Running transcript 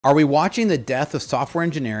Are we watching the death of software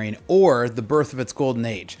engineering or the birth of its golden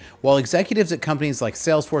age? While executives at companies like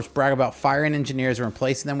Salesforce brag about firing engineers and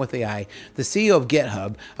replacing them with AI, the CEO of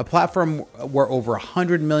GitHub, a platform where over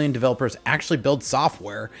 100 million developers actually build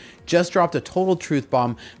software, just dropped a total truth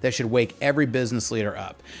bomb that should wake every business leader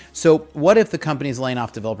up. So what if the companies laying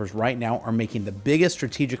off developers right now are making the biggest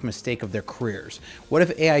strategic mistake of their careers? What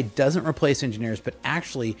if AI doesn't replace engineers, but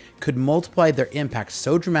actually could multiply their impact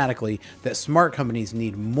so dramatically that smart companies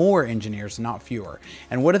need more engineers, not fewer?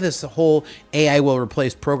 And what if this whole AI will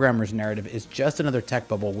replace programmers narrative is just another tech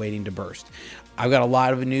bubble waiting to burst? I've got a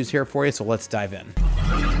lot of news here for you, so let's dive in.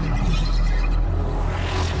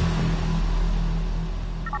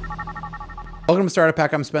 Welcome to Startup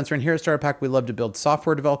Hack. I'm Spencer, and here at Startup Hack, we love to build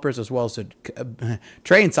software developers as well as to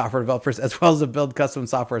train software developers, as well as to build custom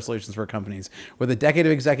software solutions for companies. With a decade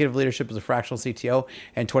of executive leadership as a fractional CTO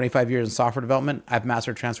and 25 years in software development, I've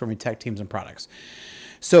mastered transforming tech teams and products.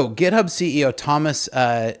 So GitHub CEO Thomas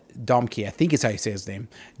Dohmke, I think is how you say his name,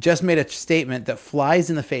 just made a statement that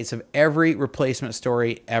flies in the face of every replacement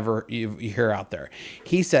story ever you hear out there.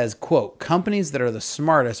 He says, quote, companies that are the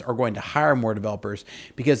smartest are going to hire more developers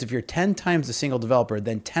because if you're 10 times a single developer,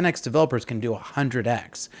 then 10x developers can do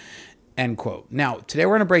 100x. End quote. Now, today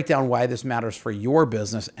we're going to break down why this matters for your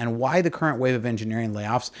business and why the current wave of engineering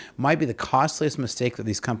layoffs might be the costliest mistake that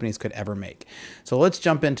these companies could ever make. So let's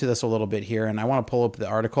jump into this a little bit here, and I want to pull up the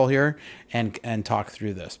article here and talk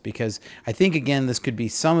through this, because I think, again, this could be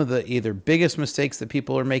some of the either biggest mistakes that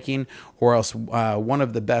people are making or else one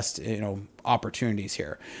of the best, opportunities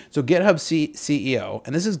here. So GitHub CEO,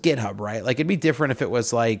 and this is GitHub, right? Like, it'd be different if it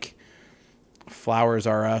was like Flowers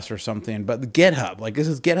R Us or something, but the GitHub, like this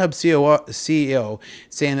is GitHub CEO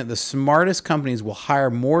saying that the smartest companies will hire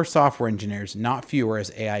more software engineers, not fewer,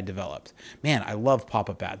 as AI develops. Man, I love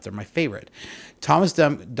pop-up ads. They're my favorite. Thomas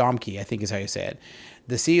Dohmke, I think is how you say it,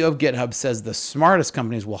 the CEO of GitHub, says the smartest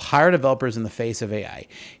companies will hire developers in the face of AI.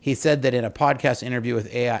 He said that in a podcast interview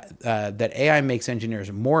with AI, that AI makes engineers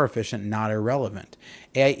more efficient, not irrelevant.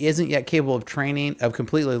 AI isn't yet capable of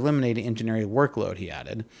completely eliminating engineering workload, he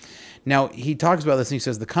added. Now, he talks about this and he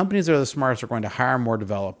says the companies that are the smartest are going to hire more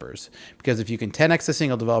developers because if you can 10x a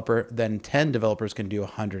single developer, then 10 developers can do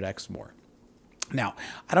 100x more. Now,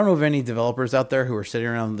 I don't know of any developers out there who are sitting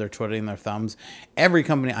around there twiddling their thumbs. Every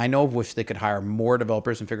company I know of wish they could hire more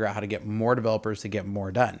developers and figure out how to get more developers to get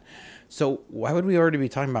more done. So why would we already be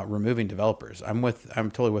talking about removing developers? I'm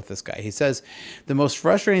totally with this guy. He says the most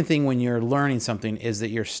frustrating thing when you're learning something is that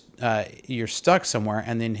you're stuck somewhere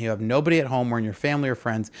and then you have nobody at home or in your family or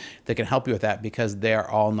friends that can help you with that because they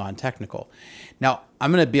are all non-technical. Now,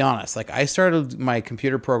 I'm going to be honest. Like, I started my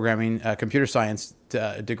computer science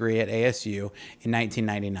degree at ASU in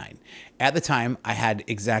 1999. At the time, I had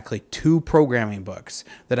exactly 2 programming books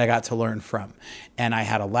that I got to learn from. And I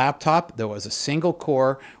had a laptop that was a single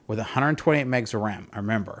core with 128 megs of RAM. I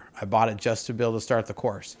remember I bought it just to be able to start the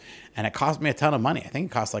course. And it cost me a ton of money. I think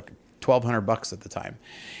it cost like $1,200 at the time.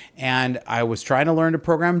 And I was trying to learn to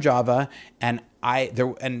program Java, and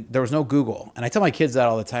there was no Google. And I tell my kids that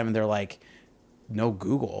all the time, and they're like, no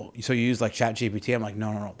Google, so you use like ChatGPT? I'm like,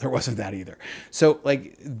 no, there wasn't that either. So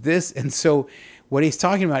like this, and so what he's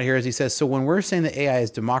talking about here is he says, so when we're saying that AI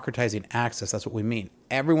is democratizing access, that's what we mean.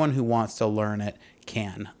 Everyone who wants to learn it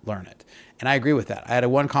can learn it. And I agree with that. I had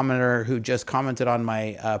one commenter who just commented on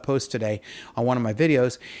my post today on one of my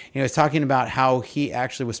videos. He was talking about how he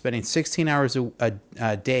actually was spending 16 hours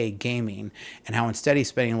a day gaming, and how instead he's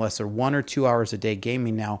spending less than 1 or 2 hours a day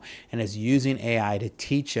gaming now and is using AI to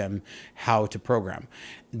teach him how to program.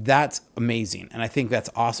 That's amazing. And I think that's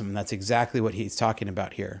awesome. And that's exactly what he's talking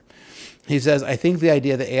about here. He says, I think the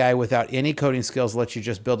idea that AI without any coding skills lets you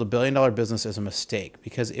just build $1 billion business is a mistake,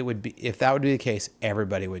 because it would be, if that would be the case,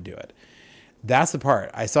 everybody would do it. That's the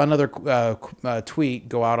part. I saw another tweet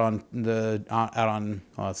go out on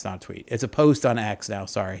well, it's not a tweet. It's a post on X now,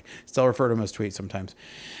 sorry. Still refer to them as tweets sometimes.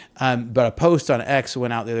 But a post on X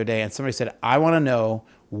went out the other day and somebody said, I want to know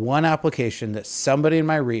one application that somebody in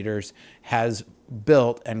my readers has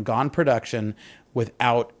built and gone production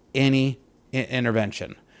without any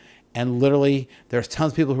intervention. And literally, there's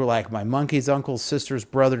tons of people who are like, my monkey's uncle's sister's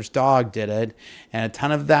brother's dog did it, and a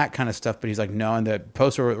ton of that kind of stuff. But he's like, no. And the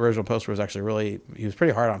original poster was actually he was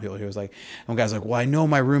pretty hard on people. He was like, and one guy's like, well, I know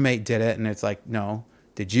my roommate did it. And it's like, no,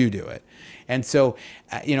 did you do it? And so,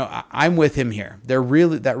 I'm with him here. That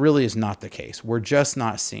really is not the case. We're just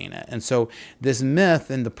not seeing it. And so this myth,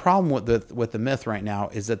 and the problem with the myth right now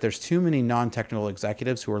is that there's too many non-technical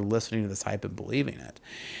executives who are listening to this hype and believing it.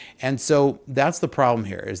 And so that's the problem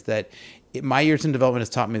here, is that my years in development has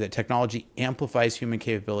taught me that technology amplifies human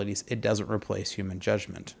capabilities. It doesn't replace human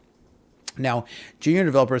judgment. Now, junior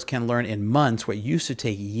developers can learn in months what used to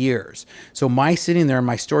take years. So my sitting there in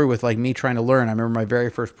my story with like me trying to learn, I remember my very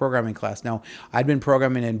first programming class. Now, I'd been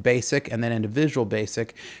programming in Basic and then into Visual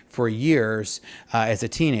Basic for years as a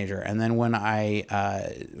teenager. And then when I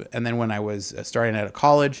was starting out at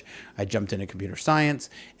college, I jumped into computer science.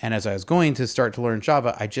 And as I was going to start to learn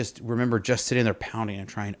Java, I just remember just sitting there pounding and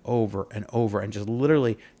trying over and over and just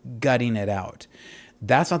literally gutting it out.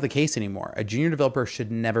 That's not the case anymore. A junior developer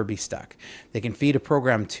should never be stuck. They can feed a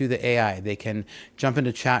program to the AI. They can jump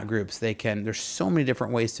into chat groups. There's so many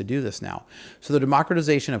different ways to do this now. So the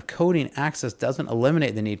democratization of coding access doesn't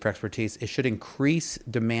eliminate the need for expertise. It should increase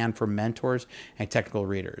demand for mentors and technical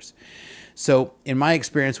readers. So in my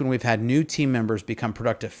experience, when we've had new team members become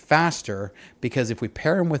productive faster, because if we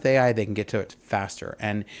pair them with AI, they can get to it faster.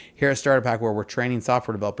 And here at Startup Hack, where we're training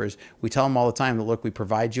software developers, we tell them all the time that, look, we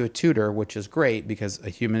provide you a tutor, which is great because a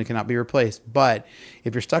human cannot be replaced. But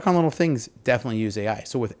if you're stuck on little things, definitely use AI.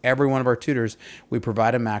 So with every one of our tutors, we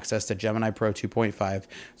provide them access to Gemini Pro 2.5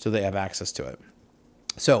 so they have access to it.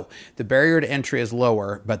 So the barrier to entry is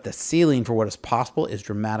lower, but the ceiling for what is possible is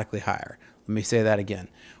dramatically higher. Let me say that again.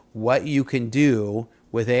 What you can do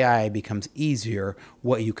with AI becomes easier.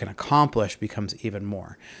 What you can accomplish becomes even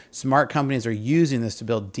more. Smart companies are using this to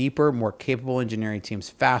build deeper, more capable engineering teams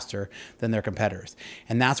faster than their competitors.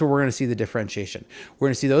 And that's where we're going to see the differentiation. We're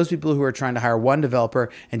going to see those people who are trying to hire one developer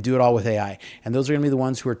and do it all with AI. And those are going to be the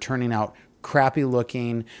ones who are turning out crappy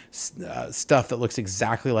looking stuff that looks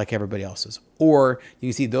exactly like everybody else's. Or you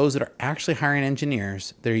can see those that are actually hiring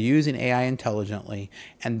engineers, they're using AI intelligently,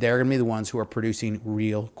 and they're going to be the ones who are producing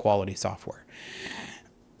real quality software.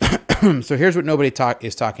 So here's what nobody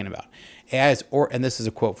is talking about. AI is, and this is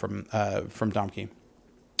a quote from Domke.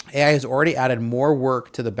 AI has already added more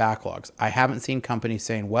work to the backlogs. I haven't seen companies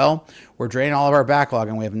saying, well, we're draining all of our backlog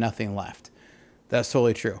and we have nothing left. That's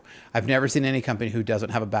totally true. I've never seen any company who doesn't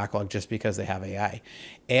have a backlog just because they have AI.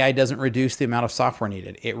 AI doesn't reduce the amount of software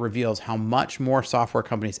needed. It reveals how much more software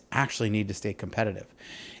companies actually need to stay competitive.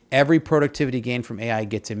 Every productivity gain from AI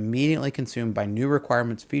gets immediately consumed by new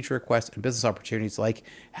requirements, feature requests, and business opportunities like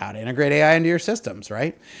how to integrate AI into your systems,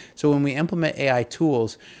 right? So when we implement AI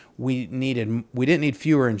tools, we didn't need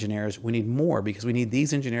fewer engineers, we need more because we need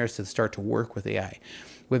these engineers to start to work with AI.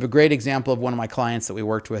 We have a great example of one of my clients that we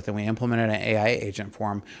worked with, and we implemented an AI agent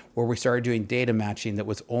for him where we started doing data matching that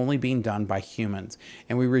was only being done by humans.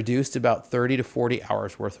 And we reduced about 30 to 40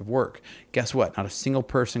 hours worth of work. Guess what? Not a single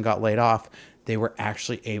person got laid off. They were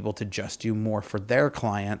actually able to just do more for their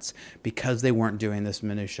clients because they weren't doing this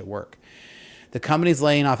minutia work. The companies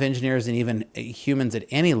laying off engineers and even humans at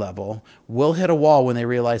any level will hit a wall when they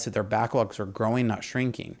realize that their backlogs are growing, not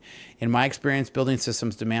shrinking. In my experience, building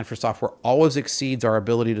systems, demand for software always exceeds our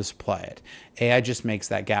ability to supply it. AI just makes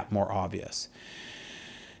that gap more obvious.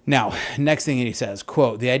 Now, next thing he says,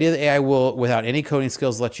 quote, the idea that AI will, without any coding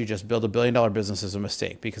skills, let you just build $1 billion business is a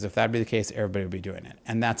mistake, because if that'd be the case, everybody would be doing it.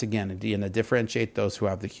 And that's, again, to differentiate those who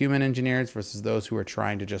have the human engineers versus those who are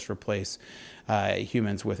trying to just replace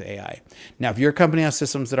humans with AI. Now, if your company has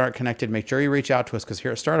systems that aren't connected, make sure you reach out to us, because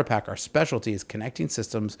here at Startup Hack, our specialty is connecting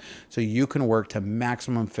systems so you can work to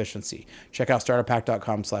maximum efficiency. Check out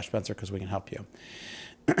startuphack.com/Spencer because we can help you.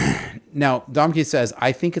 Now, Domke says,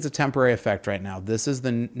 I think it's a temporary effect right now. This is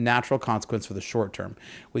the natural consequence for the short term.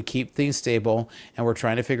 We keep things stable and we're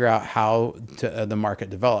trying to figure out how the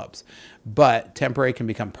market develops. But temporary can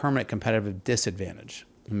become permanent competitive disadvantage.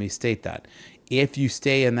 Let me state that. If you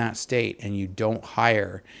stay in that state and you don't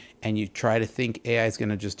hire and you try to think AI is going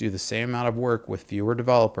to just do the same amount of work with fewer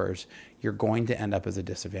developers, you're going to end up as a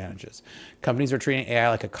disadvantage. Companies are treating AI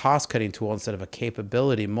like a cost-cutting tool instead of a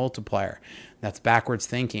capability multiplier. That's backwards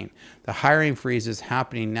thinking. The hiring freezes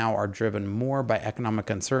happening now are driven more by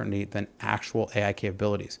economic uncertainty than actual AI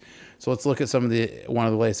capabilities. So let's look at one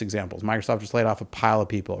of the latest examples. Microsoft just laid off a pile of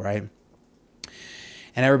people, right?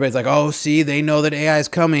 And everybody's like, oh, see, they know that AI is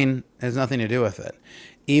coming. It has nothing to do with it.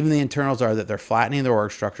 Even the internals are that they're flattening their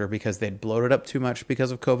org structure because they'd bloated up too much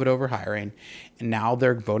because of COVID overhiring. And now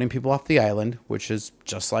they're voting people off the island, which is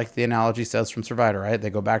just like the analogy says from Survivor, right?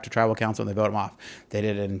 They go back to tribal council and they vote them off. They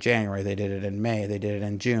did it in January. They did it in May. They did it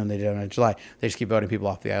in June. They did it in July. They just keep voting people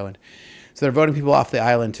off the island. So they're voting people off the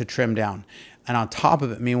island to trim down. And on top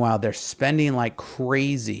of it, meanwhile, they're spending like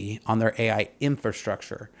crazy on their AI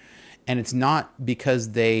infrastructure. And it's not because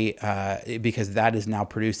because that is now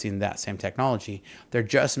producing that same technology. They're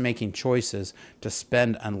just making choices to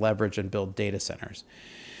spend and leverage and build data centers.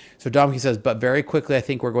 So Domke says, but very quickly, I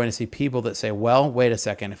think we're going to see people that say, well, wait a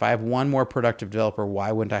second. If I have one more productive developer,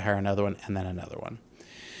 why wouldn't I hire another one and then another one?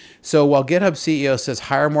 So while GitHub CEO says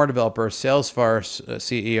hire more developers, Salesforce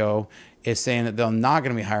CEO is saying that they're not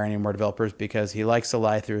going to be hiring any more developers because he likes to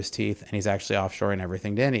lie through his teeth and he's actually offshoring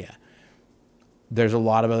everything to India. There's a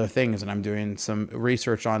lot of other things, and I'm doing some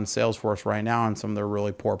research on Salesforce right now on some of their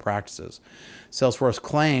really poor practices. Salesforce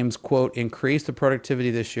claims, quote, increase the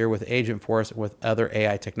productivity this year with Agentforce and with other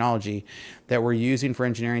AI technology that we're using for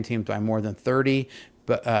engineering teams by more than 30%,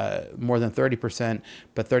 but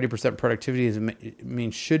 30% productivity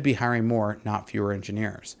means should be hiring more, not fewer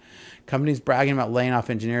engineers. Companies bragging about laying off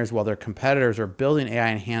engineers while their competitors are building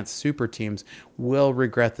AI-enhanced super teams will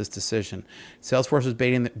regret this decision. Salesforce is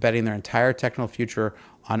betting their entire technical future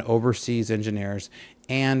on overseas engineers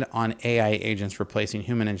and on AI agents replacing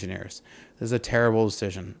human engineers. This is a terrible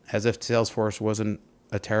decision, as if Salesforce wasn't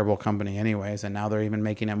a terrible company anyways, and now they're even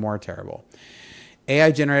making it more terrible.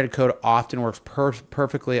 AI-generated code often works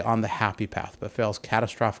perfectly on the happy path, but fails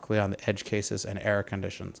catastrophically on the edge cases and error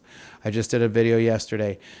conditions. I just did a video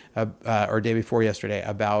yesterday, or day before yesterday,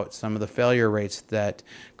 about some of the failure rates that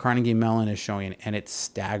Carnegie Mellon is showing, and it's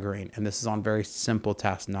staggering. And this is on very simple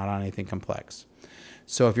tasks, not on anything complex.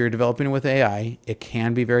 So if you're developing with AI, it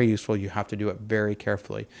can be very useful. You have to do it very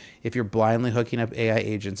carefully. If you're blindly hooking up AI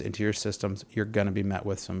agents into your systems, you're going to be met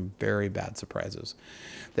with some very bad surprises.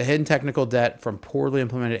 The hidden technical debt from poorly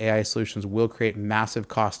implemented AI solutions will create massive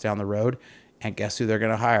costs down the road. And guess who they're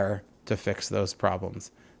going to hire to fix those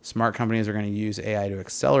problems? Smart companies are going to use AI to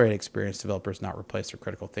accelerate experienced developers, not replace their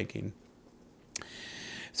critical thinking.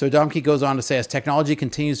 So Domke goes on to say, as technology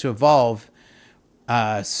continues to evolve,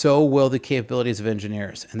 so will the capabilities of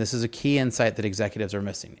engineers. And this is a key insight that executives are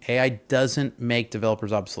missing. AI doesn't make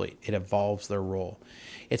developers obsolete. It evolves their role.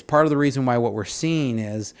 It's part of the reason why what we're seeing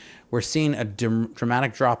is we're seeing a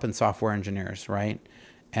dramatic drop in software engineers, right?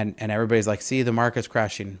 And everybody's like, see, the market's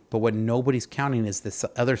crashing. But what nobody's counting is this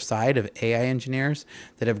other side of AI engineers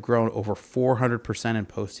that have grown over 400% in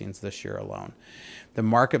postings this year alone. The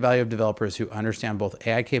market value of developers who understand both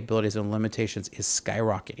AI capabilities and limitations is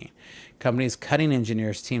skyrocketing. Companies cutting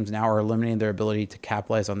engineers teams now are eliminating their ability to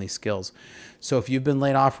capitalize on these skills. So if you've been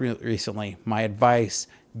laid off recently, my advice,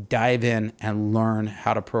 dive in and learn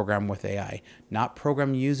how to program with AI. Not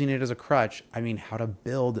program using it as a crutch. I mean, how to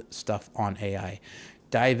build stuff on AI.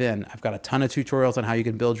 Dive in. I've got a ton of tutorials on how you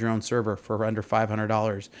can build your own server for under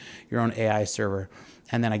 $500, your own AI server.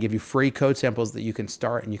 And then I give you free code samples that you can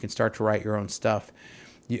start, and you can start to write your own stuff.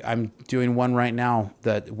 I'm doing one right now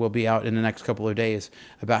that will be out in the next couple of days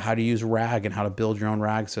about how to use RAG and how to build your own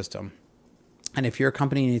RAG system. And if your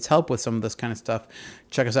company needs help with some of this kind of stuff,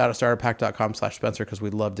 check us out at starterpack.com/Spencer, because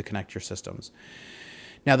we'd love to connect your systems.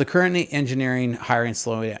 Now, the current engineering hiring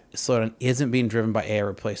slowdown isn't being driven by AI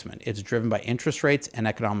replacement. It's driven by interest rates and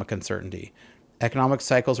economic uncertainty. Economic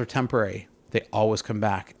cycles are temporary. They always come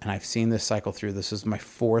back. And I've seen this cycle through. This is my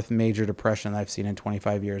fourth major depression that I've seen in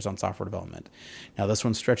 25 years on software development. Now, this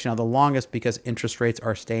one's stretching out the longest because interest rates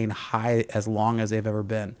are staying high as long as they've ever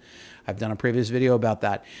been. I've done a previous video about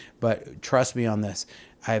that, but trust me on this.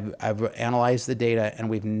 I've analyzed the data,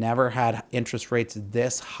 and we've never had interest rates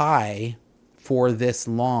this high for this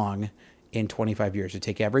long in 25 years. You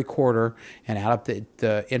take every quarter and add up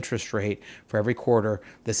the interest rate for every quarter.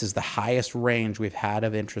 This is the highest range we've had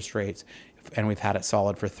of interest rates, and we've had it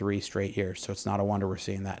solid for 3 straight years. So it's not a wonder we're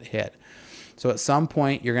seeing that hit. So at some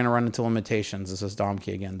point, you're going to run into limitations. This is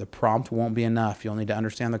Domke again. The prompt won't be enough. You'll need to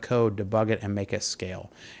understand the code, debug it, and make it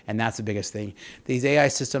scale. And that's the biggest thing. These AI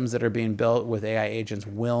systems that are being built with AI agents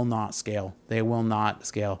will not scale. They will not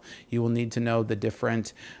scale. You will need to know the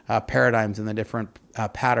different paradigms and the different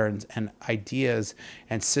patterns and ideas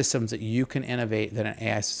and systems that you can innovate that an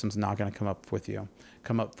AI system's not going to come up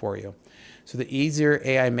for you. So the easier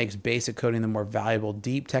AI makes basic coding, the more valuable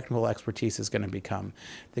deep technical expertise is going to become.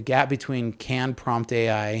 The gap between can prompt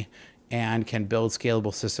AI and can build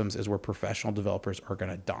scalable systems is where professional developers are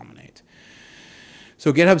going to dominate.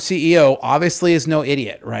 So GitHub CEO obviously is no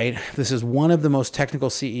idiot, right? This is one of the most technical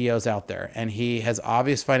CEOs out there, and he has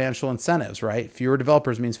obvious financial incentives, right? Fewer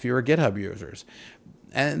developers means fewer GitHub users.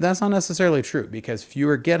 And that's not necessarily true, because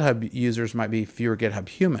fewer GitHub users might be fewer GitHub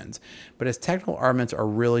humans. But his technical arguments are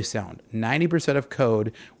really sound. 90% of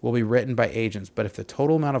code will be written by agents, but if the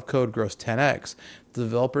total amount of code grows 10x, the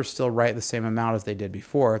developers still write the same amount as they did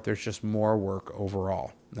before. There's just more work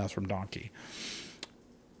overall. That's from Donkey.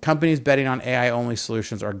 Companies betting on AI-only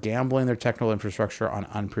solutions are gambling their technical infrastructure on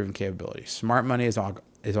unproven capabilities. Smart money is on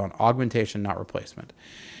augmentation, not replacement.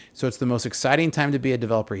 So it's the most exciting time to be a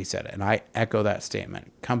developer, he said, and I echo that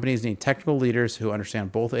statement. Companies need technical leaders who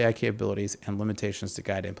understand both AI capabilities and limitations to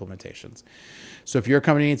guide implementations. So if your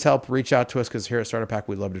company needs help, reach out to us, because here at Starter Pack,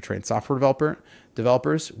 we love to train software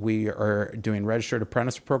developers. We are doing registered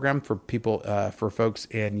apprentice program for people, for folks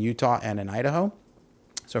in Utah and in Idaho.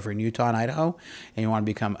 So if you're in Utah and Idaho and you want to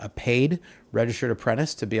become a paid registered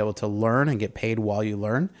apprentice to be able to learn and get paid while you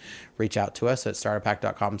learn, reach out to us at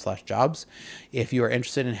starterpack.com/jobs. If you are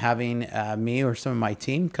interested in having me or some of my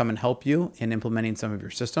team come and help you in implementing some of your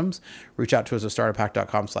systems, reach out to us at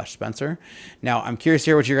starterpack.com/Spencer. Now, I'm curious to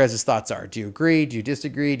hear what your guys' thoughts are. Do you agree? Do you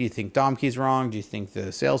disagree? Do you think Domkey's wrong? Do you think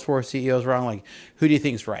the Salesforce CEO is wrong? Like, who do you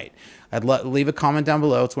think is right? Leave a comment down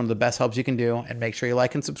below. It's one of the best helps you can do. And make sure you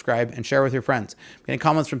like and subscribe and share with your friends. I'm getting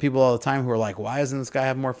comments from people all the time who are like, why doesn't this guy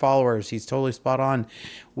have more followers? He's totally spot on.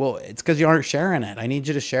 Well, it's because you aren't sharing it. I need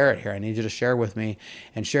you to share it here. I need you to share with me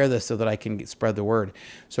and share this so that I can spread the word.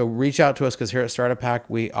 So reach out to us, because here at Startup Pack,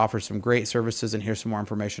 we offer some great services, and here's some more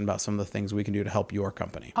information about some of the things we can do to help your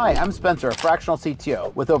company. Hi, I'm Spencer, a fractional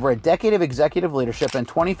CTO. With over a decade of executive leadership and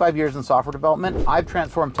 25 years in software development, I've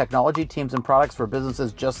transformed technology teams and products for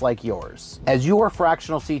businesses just like yours. As your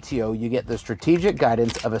fractional CTO, you get the strategic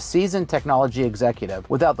guidance of a seasoned technology executive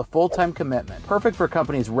without the full-time commitment. Perfect for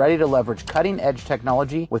companies ready to leverage cutting-edge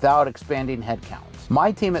technology without expanding headcount.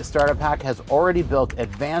 My team at Startup Hack has already built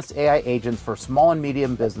advanced AI agents for small and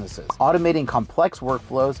medium businesses, automating complex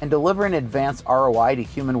workflows and delivering advanced ROI to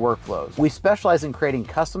human workflows. We specialize in creating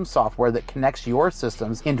custom software that connects your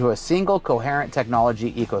systems into a single coherent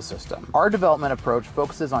technology ecosystem. Our development approach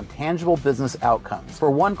focuses on tangible business outcomes.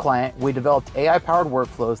 For one client, we developed AI-powered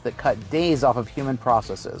workflows that cut days off of human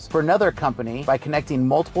processes. For another company, by connecting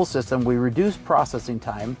multiple systems, we reduced processing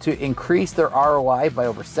time to increase their ROI by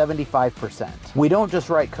over 75%. We don't just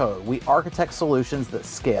write code, we architect solutions that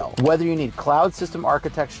scale. Whether you need cloud system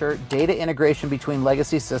architecture, data integration between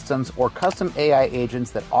legacy systems, or custom AI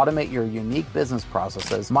agents that automate your unique business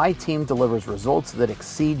processes, my team delivers results that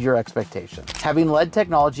exceed your expectations. Having led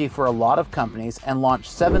technology for a lot of companies and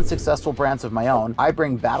launched 7 successful brands of my own, I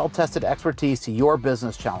bring battle-tested expertise to your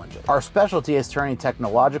business challenges. Our specialty is turning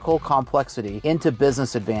technological complexity into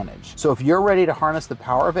business advantage. So if you're ready to harness the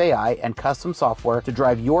power of AI and custom software to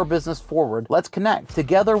drive your business forward, let's connect.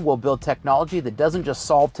 Together, we'll build technology that doesn't just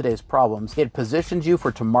solve today's problems, it positions you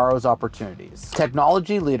for tomorrow's opportunities.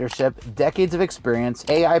 Technology leadership, decades of experience,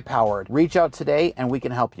 AI powered. Reach out today and we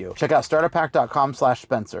can help you. Check out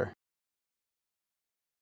starterpack.com/Spencer.